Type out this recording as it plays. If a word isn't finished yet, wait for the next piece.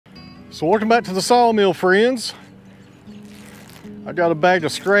So welcome back to the Sawmill, friends. I got a bag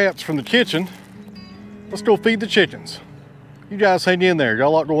of scraps from the kitchen. Let's go feed the chickens. You guys hang in there, got a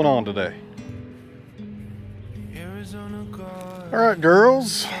lot going on today. All right,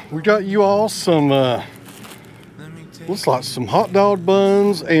 girls, we got you all some, looks like some hot dog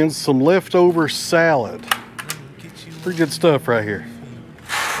buns and some leftover salad. Pretty good stuff right here.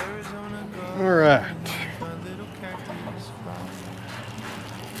 All right.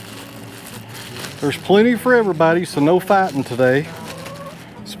 There's plenty for everybody, so no fighting today.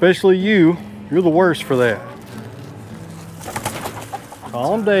 Especially you. You're the worst for that.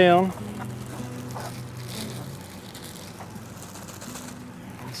 Calm down.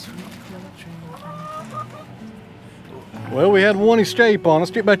 Well, we had one escape on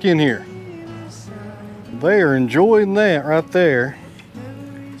us. Get back in here. They are enjoying that right there.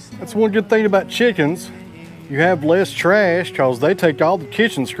 That's one good thing about chickens. You have less trash because they take all the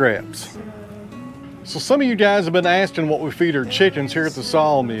kitchen scraps. So some of you guys have been asking what we feed our chickens here at the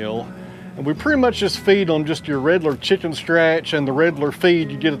Sawmill, and we pretty much just feed them just your regular chicken scratch and the regular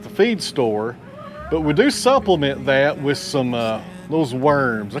feed you get at the feed store, but we do supplement that with some those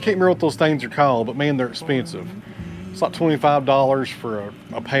worms. I can't remember what those things are called, but man, they're expensive. It's like $25 for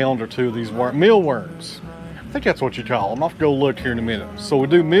a pound or two of these mealworms. I think that's what you call them. I'll have to go look here in a minute. So we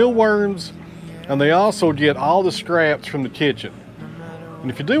do mealworms, and they also get all the scraps from the kitchen. And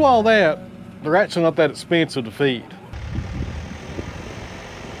if you do all that, they're actually not that expensive to feed.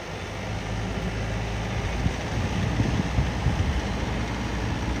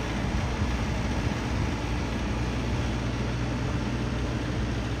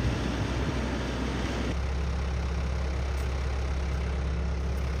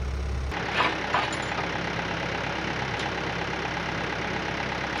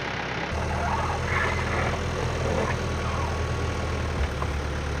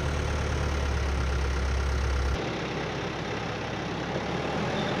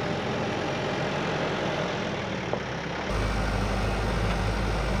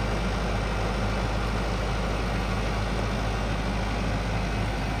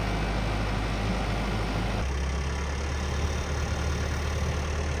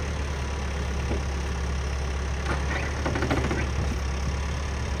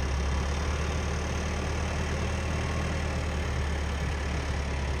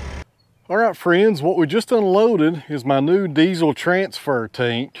 All right, friends, what we just unloaded is my new diesel transfer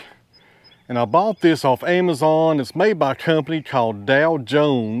tank. And I bought this off Amazon. It's made by a company called Dow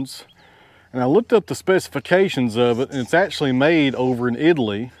Jones. And I looked up the specifications of it, and it's actually made over in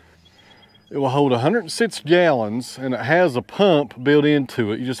Italy. It will hold 106 gallons, and it has a pump built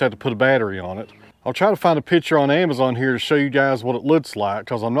into it. You just have to put a battery on it. I'll try to find a picture on Amazon here to show you guys what it looks like,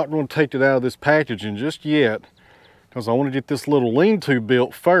 because I'm not going to take it out of this packaging just yet, because I want to get this little lean-to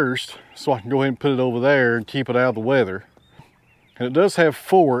built first so I can go ahead and put it over there and keep it out of the weather. And it does have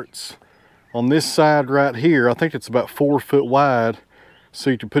forts on this side right here. I think it's about 4 foot wide,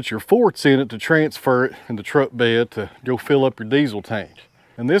 so you can put your forts in it to transfer it in the truck bed to go fill up your diesel tank.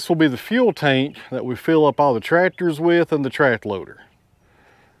 And this will be the fuel tank that we fill up all the tractors with and the track loader.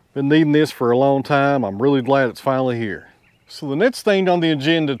 Been needing this for a long time. I'm really glad it's finally here. So the next thing on the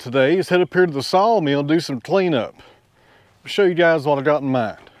agenda today is head up here to the Sawmill and do some cleanup. I'll show you guys what I got in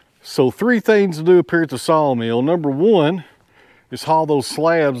mind. So 3 things to do up here at the Sawmill. Number 1 is haul those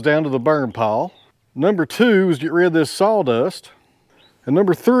slabs down to the burn pile. Number 2 is get rid of this sawdust. And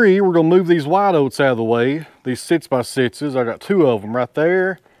number 3, we're gonna move these white oats out of the way. These 6x6s, I got 2 of them right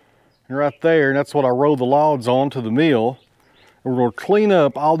there and right there. And that's what I roll the logs on to the mill. And we're gonna clean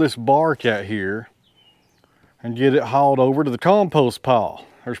up all this bark out here and get it hauled over to the compost pile.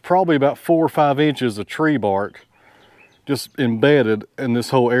 There's probably about 4 or 5 inches of tree bark just embedded in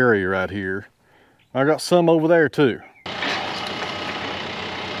this whole area right here. I got some over there too.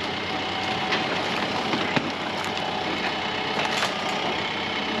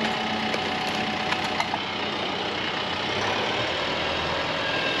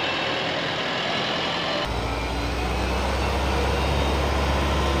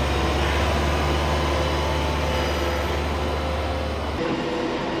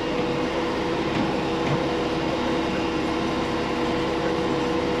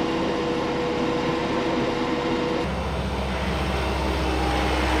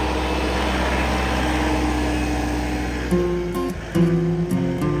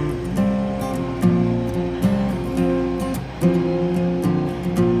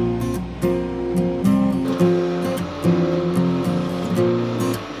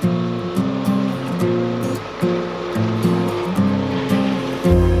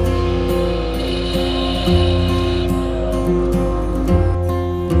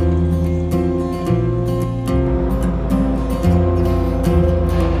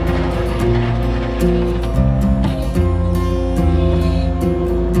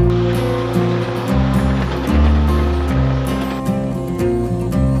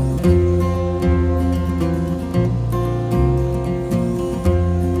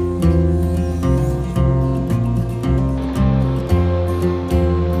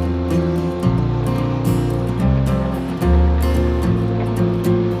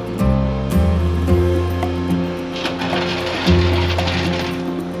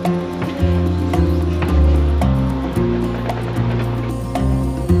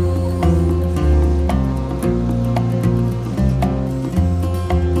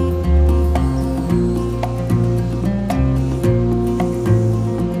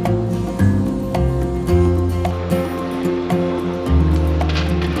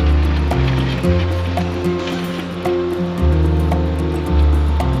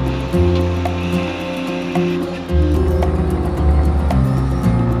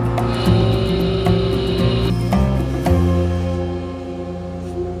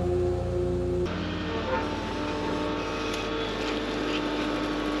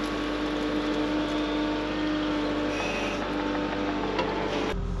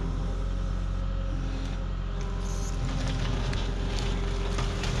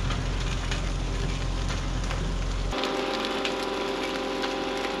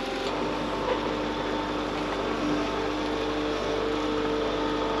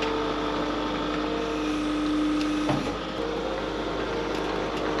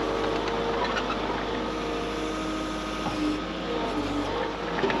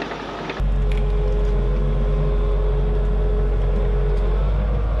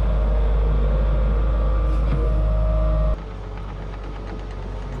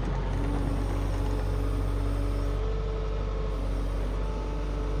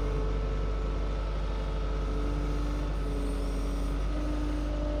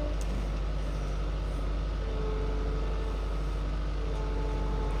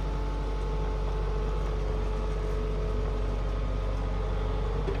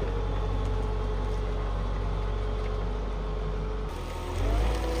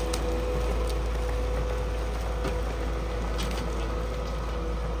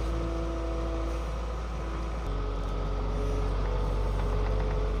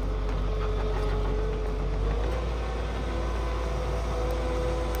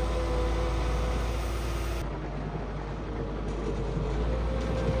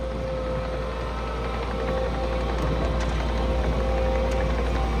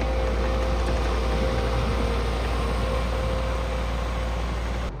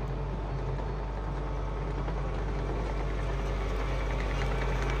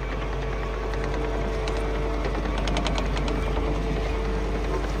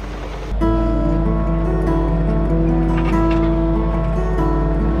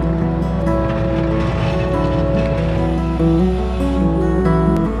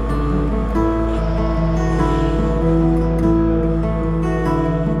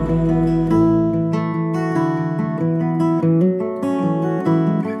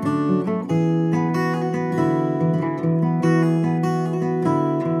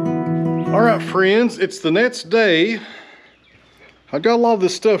 friends, it's the next day. I got a lot of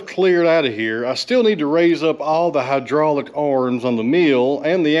this stuff cleared out of here. I still need to raise up all the hydraulic arms on the mill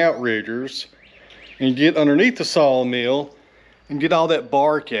and the outriggers and get underneath the sawmill and get all that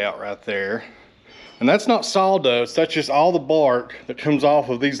bark out right there. And that's not sawdust, that's just all the bark that comes off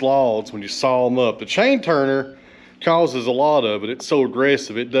of these logs when you saw them up. The chain turner causes a lot of it. It's so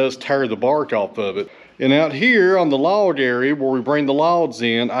aggressive, it does tear the bark off of it. And out here on the log area where we bring the logs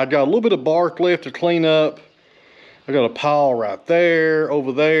in, I got a little bit of bark left to clean up. I got a pile right there,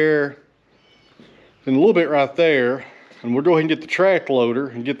 over there, and a little bit right there. And we'll go ahead and get the track loader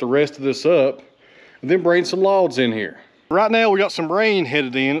and get the rest of this up, and then bring some logs in here. Right now we got some rain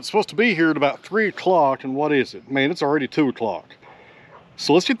headed in. It's supposed to be here at about 3 o'clock, and what is it? Man, it's already 2 o'clock.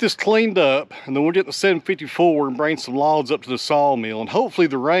 So let's get this cleaned up, and then we'll get the 754 and bring some logs up to the sawmill, and hopefully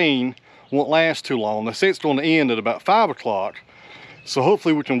the rain won't last too long. They say it's going to end at about 5 o'clock. So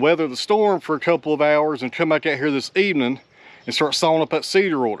hopefully we can weather the storm for a couple of hours and come back out here this evening and start sawing up that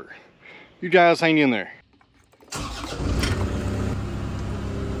cedar order. You guys hang in there.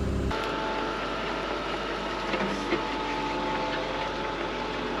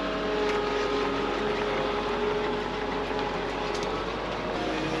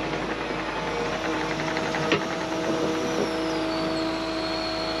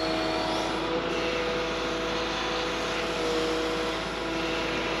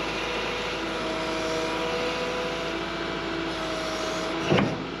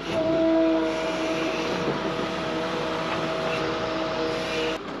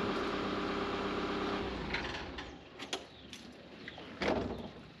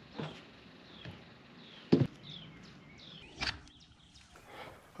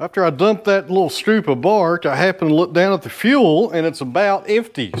 After I dumped that little scoop of bark, I happened to look down at the fuel and it's about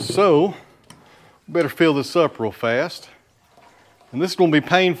empty. So, better fill this up real fast. And this is going to be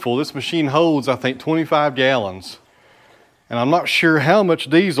painful. This machine holds, I think, 25 gallons. And I'm not sure how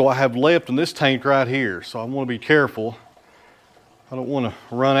much diesel I have left in this tank right here. So I want to be careful. I don't want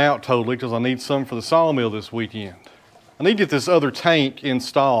to run out totally because I need some for the sawmill this weekend. I need to get this other tank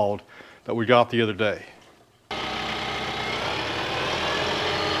installed that we got the other day.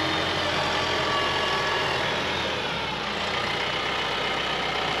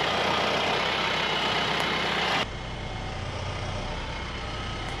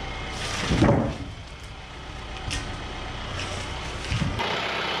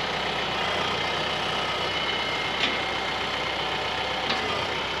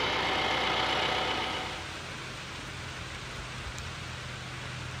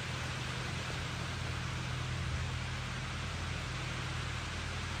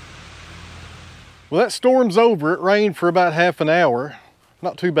 Well, that storm's over. It rained for about half an hour.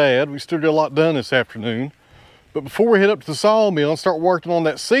 Not too bad. We still got a lot done this afternoon. But before we head up to the sawmill and start working on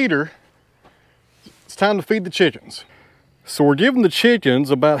that cedar, it's time to feed the chickens. So we're giving the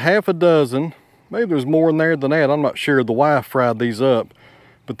chickens about half a dozen. Maybe there's more in there than that. I'm not sure. The wife fried these up.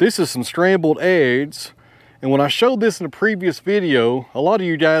 But this is some scrambled eggs. And when I showed this in a previous video, a lot of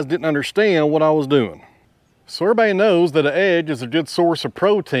you guys didn't understand what I was doing. So everybody knows that an egg is a good source of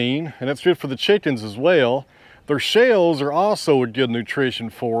protein, and it's good for the chickens as well. Their shells are also a good nutrition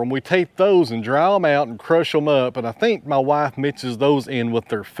for them. We take those and dry them out and crush them up, and I think my wife mixes those in with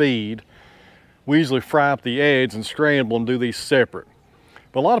their feed. We usually fry up the eggs and scramble and do these separate.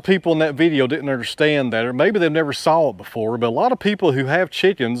 But a lot of people in that video didn't understand that, or maybe they've never saw it before, but a lot of people who have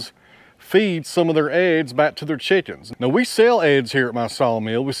chickens feed some of their eggs back to their chickens. Now we sell eggs here at my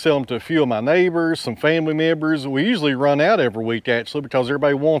sawmill. We sell them to a few of my neighbors, some family members. We usually run out every week actually because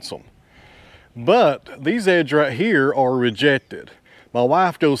everybody wants them. But these eggs right here are rejected. My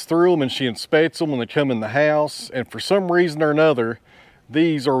wife goes through them and she inspects them when they come in the house, and for some reason or another,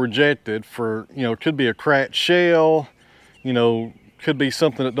 these are rejected for, it could be a cracked shell, could be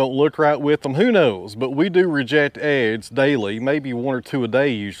something that don't look right with them, who knows? But we do reject eggs daily, maybe 1 or 2 a day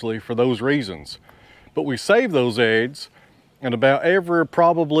usually for those reasons. But we save those eggs, and about every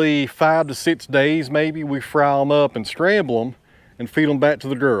probably 5 to 6 days maybe, we fry them up and scramble them and feed them back to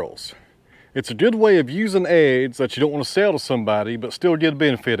the girls. It's a good way of using eggs that you don't want to sell to somebody, but still get a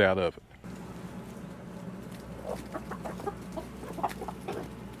benefit out of it.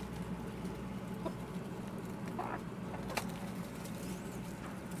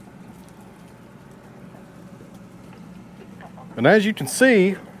 And as you can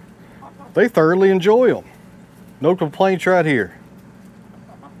see, they thoroughly enjoy them. No complaints right here.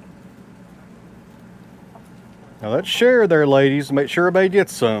 Now let's share there, ladies, make sure everybody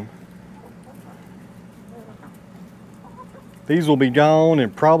gets some. These will be gone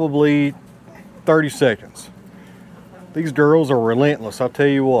in probably 30 seconds. These girls are relentless, I'll tell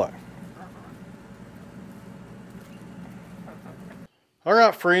you what. All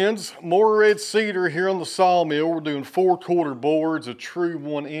right, friends, more red cedar here on the Sawmill. We're doing 4/4 boards, a true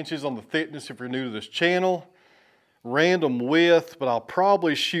 1 inches on the thickness if you're new to this channel. Random width, but I'll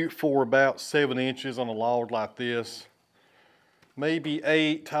probably shoot for about 7 inches on a log like this. Maybe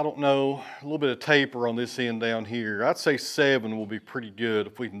 8, I don't know. A little bit of taper on this end down here. I'd say 7 will be pretty good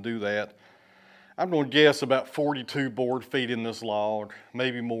if we can do that. I'm going to guess about 42 board feet in this log.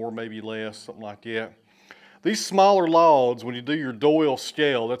 Maybe more, maybe less, something like that. These smaller logs, when you do your Doyle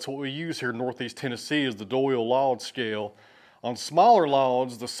scale, that's what we use here in Northeast Tennessee, is the Doyle log scale. On smaller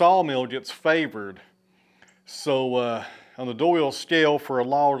logs, the Sawmill gets favored. So on the Doyle scale for a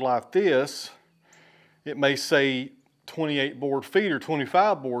log like this, it may say 28 board feet or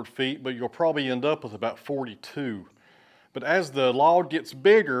 25 board feet, but you'll probably end up with about 42. But as the log gets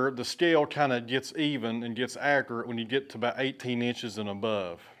bigger, the scale kind of gets even and gets accurate when you get to about 18 inches and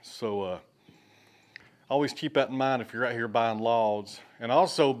above. So always keep that in mind if you're out here buying logs. And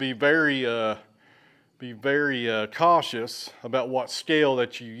also be very cautious about what scale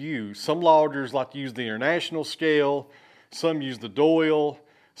that you use. Some loggers like to use the international scale, some use the Doyle,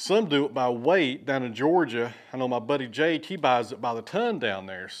 some do it by weight down in Georgia. I know my buddy Jake, he buys it by the ton down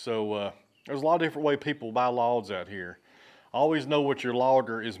there. So there's a lot of different ways people buy logs out here. Always know what your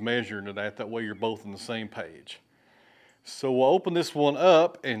logger is measuring it at, that way you're both on the same page. So we'll open this one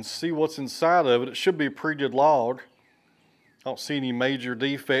up and see what's inside of it. It should be a pretty good log. I don't see any major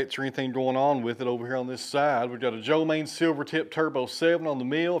defects or anything going on with it over here on this side. We've got a Maine Silver Tip Turbo 7 on the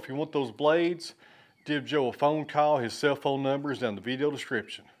mill. If you want those blades, give Joe a phone call. His cell phone number is down in the video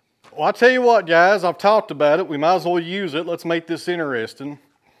description. Well, I tell you what, guys, I've talked about it. We might as well use it. Let's make this interesting.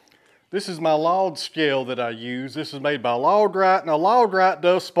 This is my log scale that I use. This is made by Logrite. Now, Logrite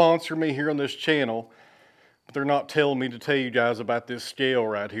does sponsor me here on this channel. They're not telling me to tell you guys about this scale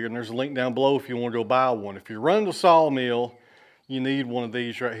right here, and there's a link down below if you want to go buy one. If you're running a Sawmill, you need one of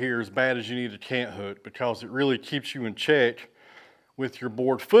these right here as bad as you need a cant hook, because it really keeps you in check with your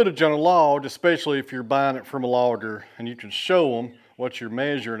board footage on a log, especially if you're buying it from a logger, and you can show them what you're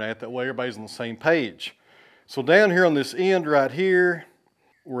measuring at. That way everybody's on the same page. So down here on this end right here,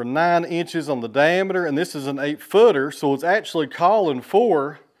 we're 9 inches on the diameter, and this is an 8-footer, so it's actually calling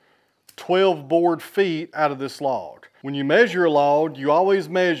for 12 board feet out of this log. When you measure a log, you always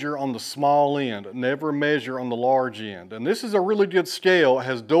measure on the small end, never measure on the large end. And this is a really good scale. It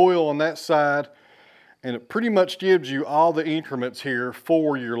has Doyle on that side, and it pretty much gives you all the increments here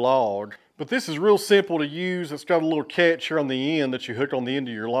for your log. But this is real simple to use. It's got a little catcher on the end that you hook on the end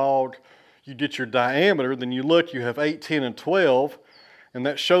of your log. You get your diameter, then you look, you have 8, 10, and 12. And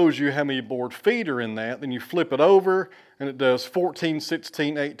that shows you how many board feet are in that. Then you flip it over, and it does 14,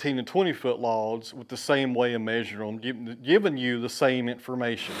 16, 18, and 20-foot logs with the same way of measuring them, giving you the same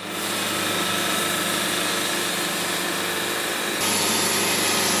information.